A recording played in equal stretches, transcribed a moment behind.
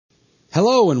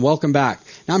Hello and welcome back.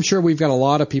 Now, I'm sure we've got a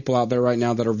lot of people out there right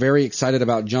now that are very excited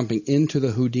about jumping into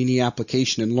the Houdini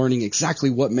application and learning exactly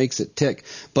what makes it tick.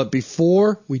 But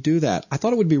before we do that, I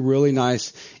thought it would be really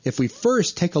nice if we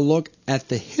first take a look at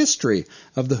the history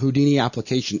of the Houdini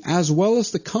application as well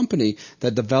as the company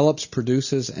that develops,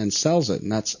 produces, and sells it,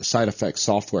 and that's SIGGRAPH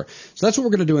Software. So that's what we're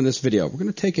going to do in this video. We're going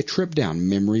to take a trip down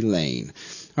memory lane.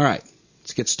 All right,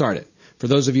 let's get started. For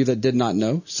those of you that did not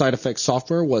know, SIGGRAPH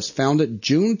Software was founded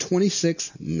June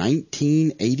 26,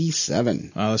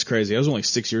 1987. Oh, that's crazy. I was only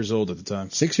 6 years old at the time.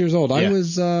 6 years old.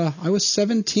 Yeah. I was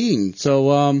 17.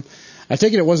 So I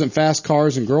take it wasn't fast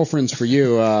cars and girlfriends for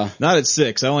you. Not at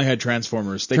 6. I only had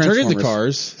Transformers. They turned into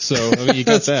cars, so I mean, you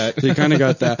got that. You kind of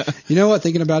got that. You know what?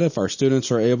 Thinking about it, if our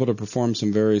students are able to perform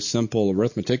some very simple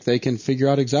arithmetic, they can figure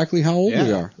out exactly how old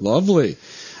we are. Lovely.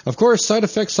 Of course,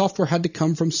 SIGGRAPH Software had to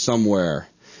come from somewhere.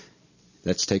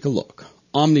 Let's take a look.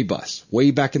 Omnibus, way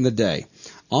back in the day.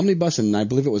 Omnibus, and I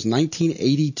believe it was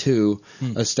 1982,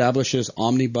 establishes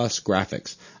Omnibus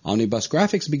Graphics. Omnibus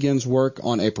Graphics begins work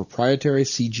on a proprietary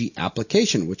CG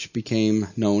application, which became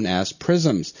known as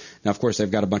Prisms. Now, of course, they've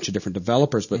got a bunch of different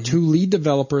developers, but two lead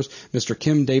developers, Mr.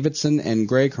 Kim Davidson and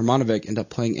Greg Hermanovic, end up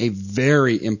playing a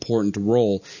very important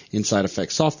role in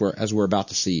SIGGRAPH Software, as we're about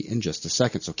to see in just a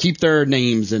second. So keep their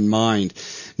names in mind.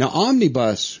 Now,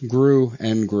 Omnibus grew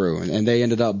and grew, and they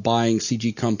ended up buying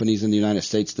CG companies in the United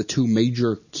States, the two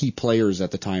major key players at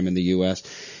the time in the U.S.,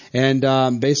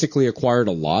 and basically acquired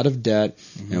a lot of debt.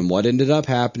 And what ended up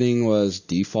happening was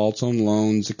defaults on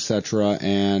loans, etc.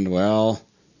 And, well,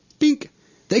 dink,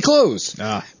 they close.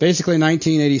 Basically, in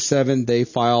 1987, they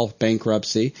file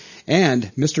bankruptcy. And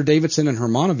Mr. Davidson and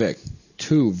Hermanovic,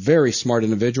 two very smart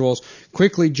individuals,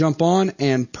 quickly jump on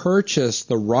and purchase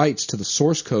the rights to the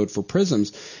source code for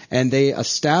Prisms, and they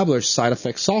establish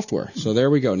SIGGRAPH Software. So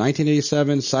there we go.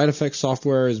 1987, SIGGRAPH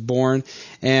Software is born,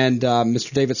 and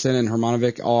Mr. Davidson and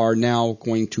Hermanovic are now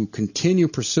going to continue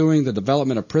pursuing the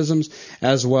development of Prisms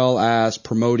as well as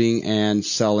promoting and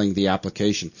selling the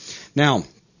application. Now,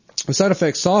 with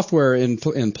SIGGRAPH Software in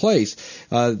place,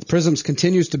 Prisms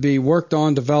continues to be worked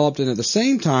on, developed, and at the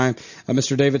same time,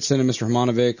 Mr. Davidson and Mr.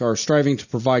 Hermanovic are striving to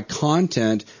provide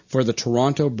content for the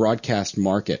Toronto broadcast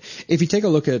market. If you take a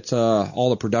look at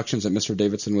all the productions that Mr.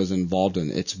 Davidson was involved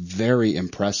in, it's very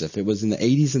impressive. It was in the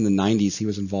 80s and the 90s. He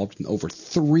was involved in over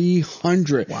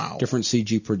 300 different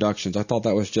CG productions. I thought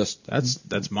that was just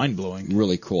that's mind-blowing.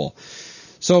 Really cool.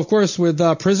 So, of course, with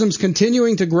Prisms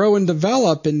continuing to grow and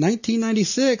develop, in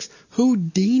 1996,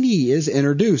 Houdini is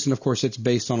introduced. And, of course, it's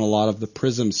based on a lot of the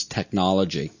Prisms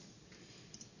technology.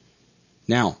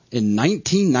 Now, in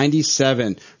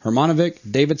 1997, Hermanovic,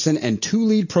 Davidson, and two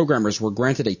lead programmers were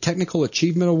granted a Technical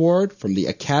Achievement Award from the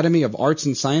Academy of Arts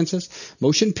and Sciences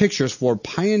Motion Pictures for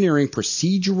pioneering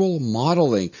procedural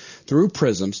modeling through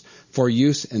Prisms for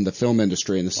use in the film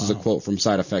industry. And this is a quote from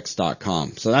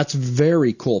SideEffects.com. So that's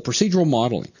very cool. Procedural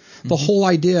modeling. The whole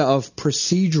idea of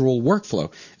procedural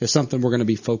workflow is something we're going to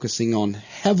be focusing on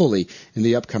heavily in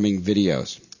the upcoming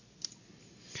videos.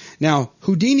 Now,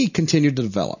 Houdini continued to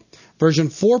develop. Version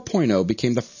 4.0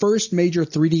 became the first major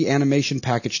 3D animation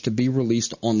package to be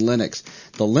released on Linux.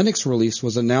 The Linux release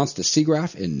was announced at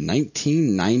SIGGRAPH in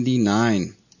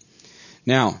 1999.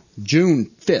 Now, June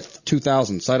 5th,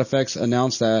 2000, SIGGRAPH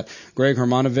announced that Greg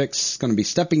Hermanovic's going to be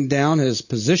stepping down his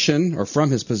position, or from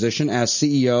his position as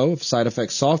CEO of SIGGRAPH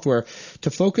Software,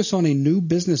 to focus on a new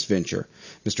business venture.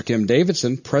 Mr. Kim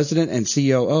Davidson, president and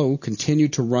COO,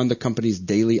 continued to run the company's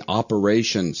daily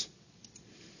operations.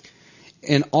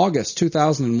 In August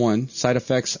 2001,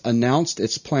 SIGGRAPH announced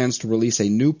its plans to release a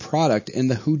new product in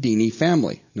the Houdini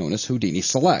family, known as Houdini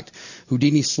Select.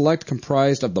 Houdini Select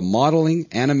comprised of the modeling,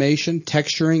 animation,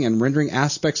 texturing, and rendering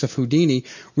aspects of Houdini,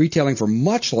 retailing for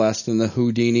much less than the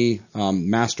Houdini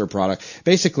Master product.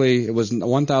 Basically, it was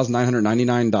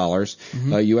 $1,999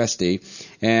 USD,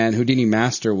 and Houdini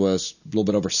Master was a little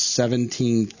bit over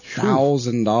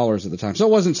 $17,000 at the time. So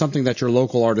it wasn't something that your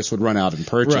local artist would run out and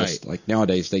purchase. Right. Like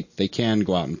nowadays, they can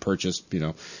go out and purchase,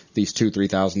 these $2,000,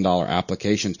 $3,000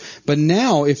 applications. But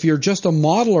now, if you're just a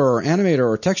modeler or animator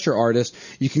or texture artist,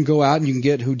 you can go out and you can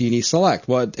get Houdini Select.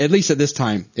 Well, at least at this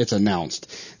time, it's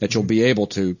announced that you'll be able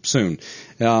to soon,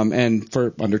 and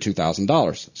for under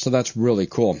 $2,000. So that's really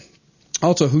cool.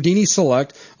 Also, Houdini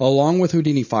Select, along with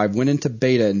Houdini 5, went into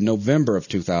beta in November of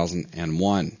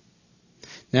 2001.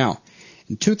 Now,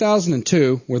 in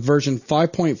 2002, with version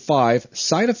 5.5,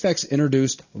 SIGGRAPH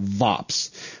introduced VOPs,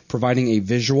 providing a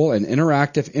visual and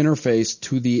interactive interface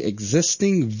to the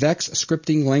existing VEX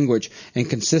scripting language and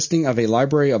consisting of a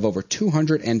library of over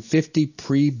 250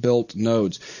 pre-built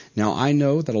nodes. Now, I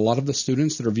know that a lot of the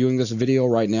students that are viewing this video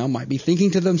right now might be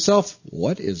thinking to themselves,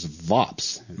 what is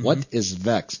VOPS? What is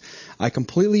VEX? I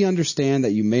completely understand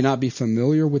that you may not be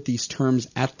familiar with these terms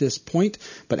at this point,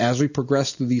 but as we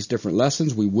progress through these different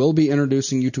lessons, we will be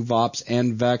introducing you to VOPS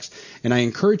and VEX, and I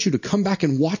encourage you to come back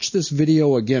and watch this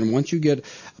video again once you get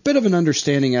a bit of an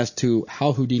understanding as to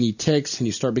how Houdini ticks and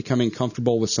you start becoming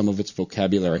comfortable with some of its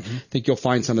vocabulary. I think you'll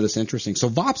find some of this interesting. So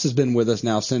VOPS has been with us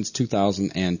now since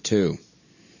 2002.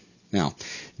 Now,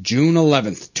 June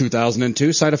 11th, 2002,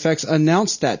 SideFX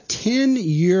announced that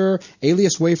 10-year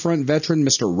Alias Wavefront veteran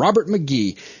Mr. Robert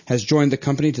McGee has joined the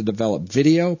company to develop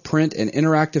video, print, and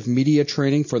interactive media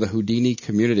training for the Houdini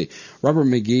community. Robert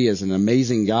McGee is an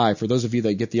amazing guy. For those of you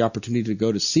that get the opportunity to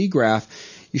go to SIGGRAPH,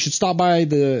 you should stop by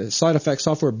the SideFX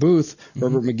software booth.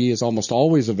 Robert McGee is almost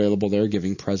always available there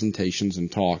giving presentations and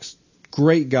talks.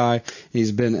 Great guy.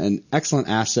 He's been an excellent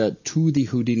asset to the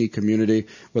Houdini community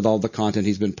with all the content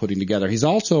he's been putting together. He's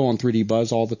also on 3D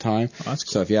Buzz all the time. Oh, that's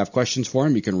cool. So if you have questions for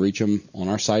him, you can reach him on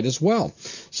our site as well.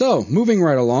 So moving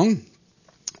right along.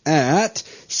 At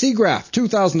SIGGRAPH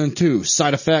 2002,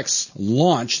 SideFX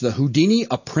launched the Houdini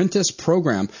Apprentice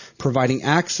program, providing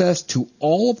access to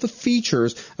all of the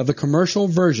features of the commercial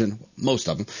version, most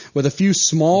of them, with a few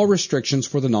small restrictions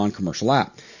for the non-commercial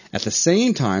app. At the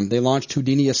same time, they launched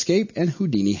Houdini Escape and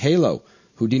Houdini Halo.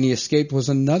 Houdini Escape was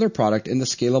another product in the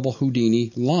scalable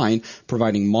Houdini line,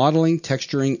 providing modeling,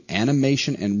 texturing,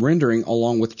 animation, and rendering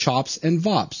along with chops and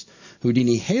VOPs.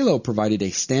 Houdini Halo provided a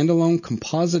standalone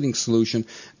compositing solution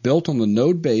built on the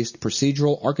node-based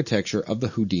procedural architecture of the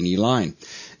Houdini line.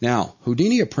 Now,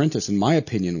 Houdini Apprentice, in my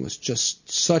opinion, was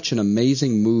just such an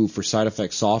amazing move for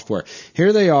SideFX software.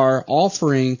 Here they are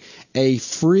offering a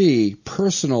free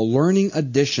personal learning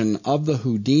edition of the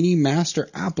Houdini Master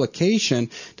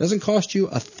application. Doesn't cost you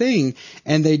a thing,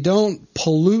 and they don't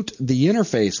pollute the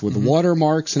interface with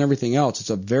watermarks and everything else.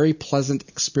 It's a very pleasant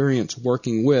experience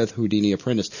working with Houdini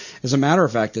Apprentice. As a matter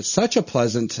of fact, it's such a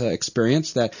pleasant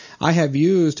experience that I have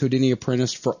used Houdini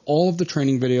Apprentice for all of the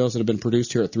training videos that have been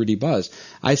produced here at 3D Buzz.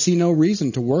 I see no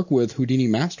reason to work with Houdini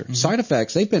Master.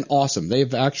 SideFX, they've been awesome.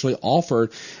 They've actually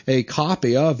offered a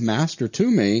copy of Master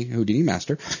to me, Houdini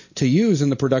Master, to use in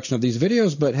the production of these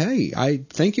videos. But hey, I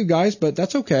thank you guys, but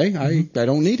that's okay. I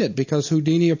don't need it because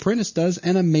Houdini Apprentice does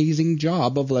an amazing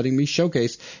job of letting me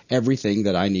showcase everything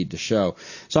that I need to show.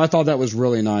 So I thought that was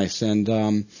really nice.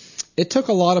 And it took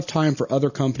a lot of time for other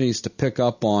companies to pick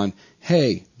up on,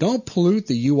 hey, don't pollute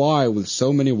the UI with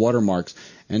so many watermarks.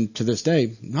 And to this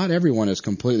day, not everyone has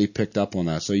completely picked up on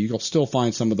that. So you'll still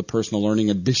find some of the personal learning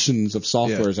editions of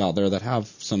softwares out there that have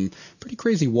some pretty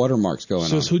crazy watermarks going on.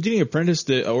 So is Houdini Apprentice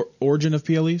the origin of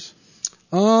PLEs?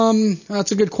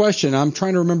 That's a good question. I'm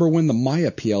trying to remember when the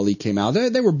Maya PLE came out.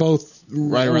 They were both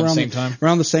right around the same time.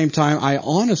 Around the same time. I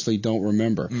honestly don't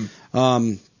remember.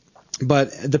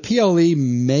 But the PLE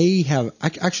may have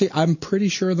actually. I'm pretty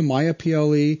sure the Maya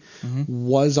PLE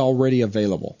was already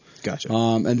available. Gotcha.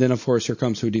 And then of course here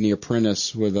comes Houdini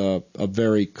Apprentice with a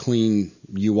very clean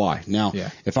UI. Now,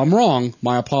 if I'm wrong,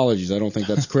 my apologies. I don't think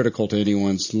that's critical to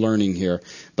anyone's learning here.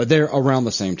 But they're around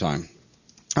the same time.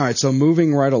 All right, so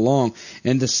moving right along,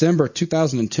 in December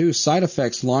 2002,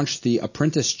 SideFX launched the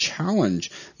Apprentice Challenge,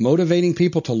 motivating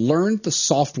people to learn the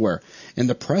software. In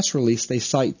the press release, they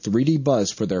cite 3D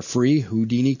Buzz for their free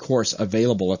Houdini course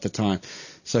available at the time.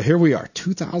 So here we are,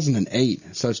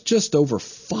 2008. So it's just over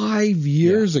 5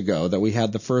 years ago that we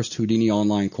had the first Houdini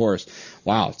online course.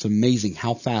 Wow, it's amazing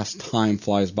how fast time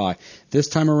flies by. This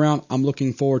time around, I'm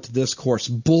looking forward to this course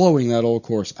blowing that old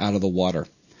course out of the water.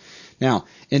 Now,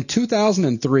 in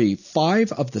 2003,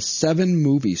 5 of the 7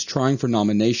 movies trying for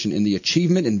nomination in the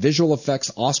Achievement in Visual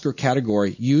Effects Oscar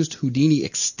category used Houdini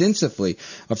extensively,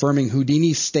 affirming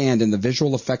Houdini's stand in the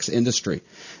visual effects industry.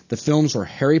 The films were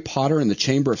Harry Potter and the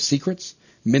Chamber of Secrets,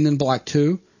 Men in Black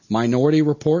 2, Minority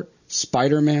Report,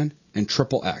 Spider-Man, and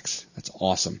Triple X. That's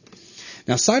awesome.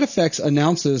 Now, SideFX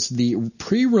announces the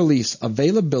pre-release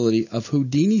availability of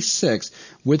Houdini 6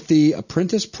 with the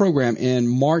Apprentice program in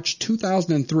March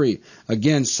 2003,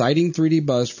 again citing 3D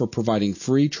Buzz for providing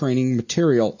free training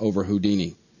material over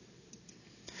Houdini.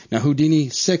 Now, Houdini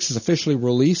 6 is officially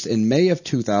released in May of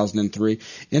 2003,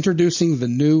 introducing the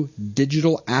new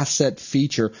digital asset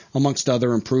feature amongst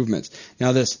other improvements.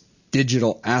 Now, this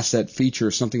digital asset feature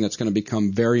is something that's going to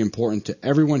become very important to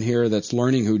everyone here that's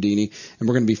learning Houdini, and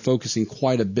we're going to be focusing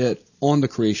quite a bit on the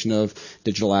creation of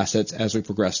digital assets as we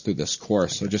progress through this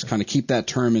course. So just kind of keep that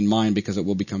term in mind because it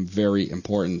will become very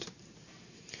important.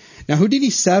 Now, Houdini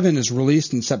 7 is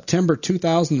released in September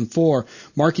 2004,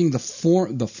 marking the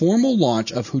formal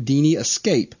launch of Houdini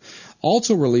Escape.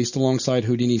 Also released alongside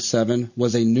Houdini 7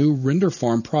 was a new render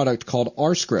farm product called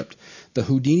RScript. The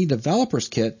Houdini Developers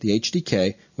Kit, the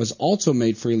HDK, was also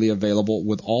made freely available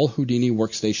with all Houdini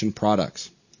Workstation products.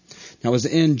 Now, it was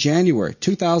in January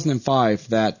 2005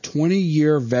 that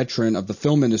 20-year veteran of the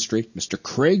film industry, Mr.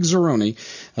 Craig Zeroni,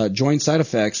 joined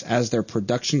SideFX as their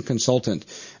production consultant.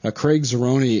 Craig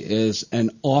Zeroni is an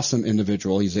awesome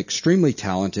individual. He's extremely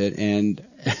talented, and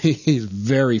he's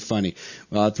very funny.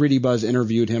 3D Buzz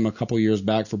interviewed him a couple years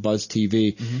back for Buzz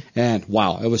TV, and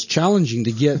wow, it was challenging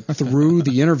to get through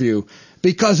the interview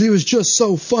because he was just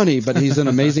so funny, but he's an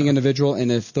amazing individual,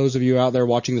 and if those of you out there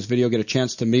watching this video get a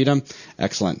chance to meet him,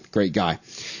 excellent, great guy.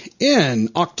 In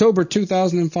October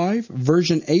 2005,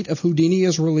 version 8 of Houdini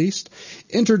is released,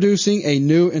 introducing a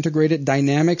new integrated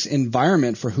dynamics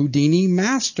environment for Houdini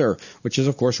Master, which is,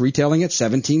 of course, retailing at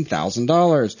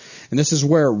 $17,000. And this is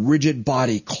where rigid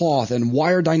body, cloth, and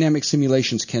wire dynamic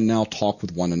simulations can now talk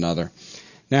with one another.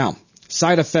 Now,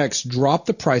 SideFX dropped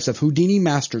the price of Houdini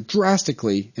Master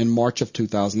drastically in March of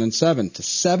 2007 to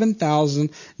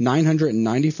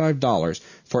 $7,995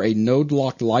 for a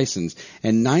node-locked license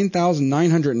and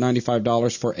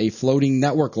 $9,995 for a floating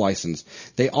network license.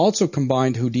 They also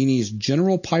combined Houdini's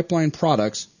general pipeline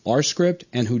products, RScript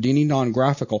and Houdini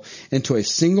Non-Graphical, into a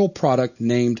single product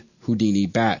named Houdini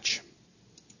Batch.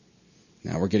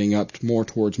 Now we're getting up more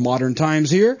towards modern times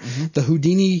here. The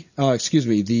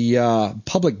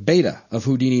public beta of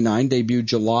Houdini 9 debuted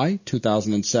July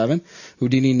 2007.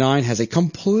 Houdini 9 has a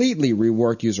completely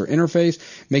reworked user interface,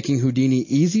 making Houdini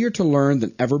easier to learn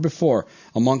than ever before.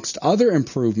 Amongst other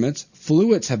improvements,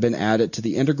 fluids have been added to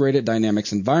the integrated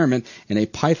dynamics environment, and a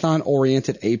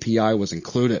Python-oriented API was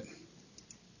included.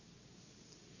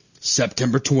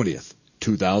 September 20th,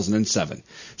 2007.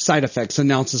 SideFX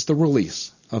announces the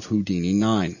release of Houdini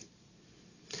 9.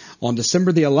 On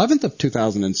December the 11th of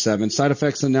 2007,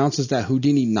 SideFX announces that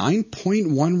Houdini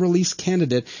 9.1 release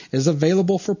candidate is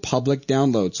available for public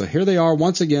download. So here they are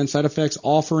once again, SideFX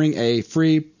offering a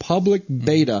free public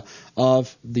beta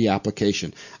of the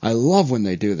application. I love when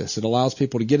they do this. It allows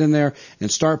people to get in there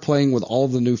and start playing with all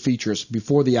of the new features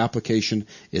before the application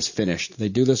is finished. They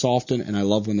do this often, and I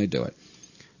love when they do it.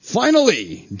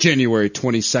 Finally, January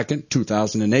 22nd,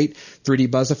 2008, 3D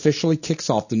Buzz officially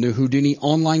kicks off the new Houdini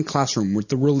online classroom with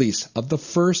the release of the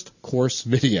first course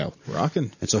video.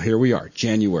 Rockin'. And so here we are,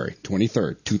 January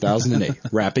 23rd, 2008,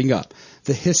 wrapping up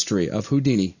the history of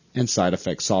Houdini and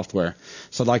SideFX software.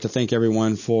 So I'd like to thank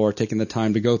everyone for taking the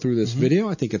time to go through this video.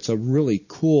 I think it's a really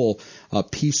cool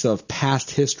piece of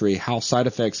past history, how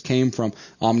SideFX came from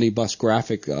omnibus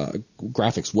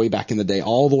graphics way back in the day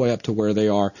all the way up to where they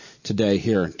are today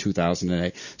here in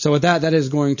 2008. So with that, that is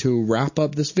going to wrap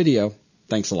up this video.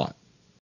 Thanks a lot.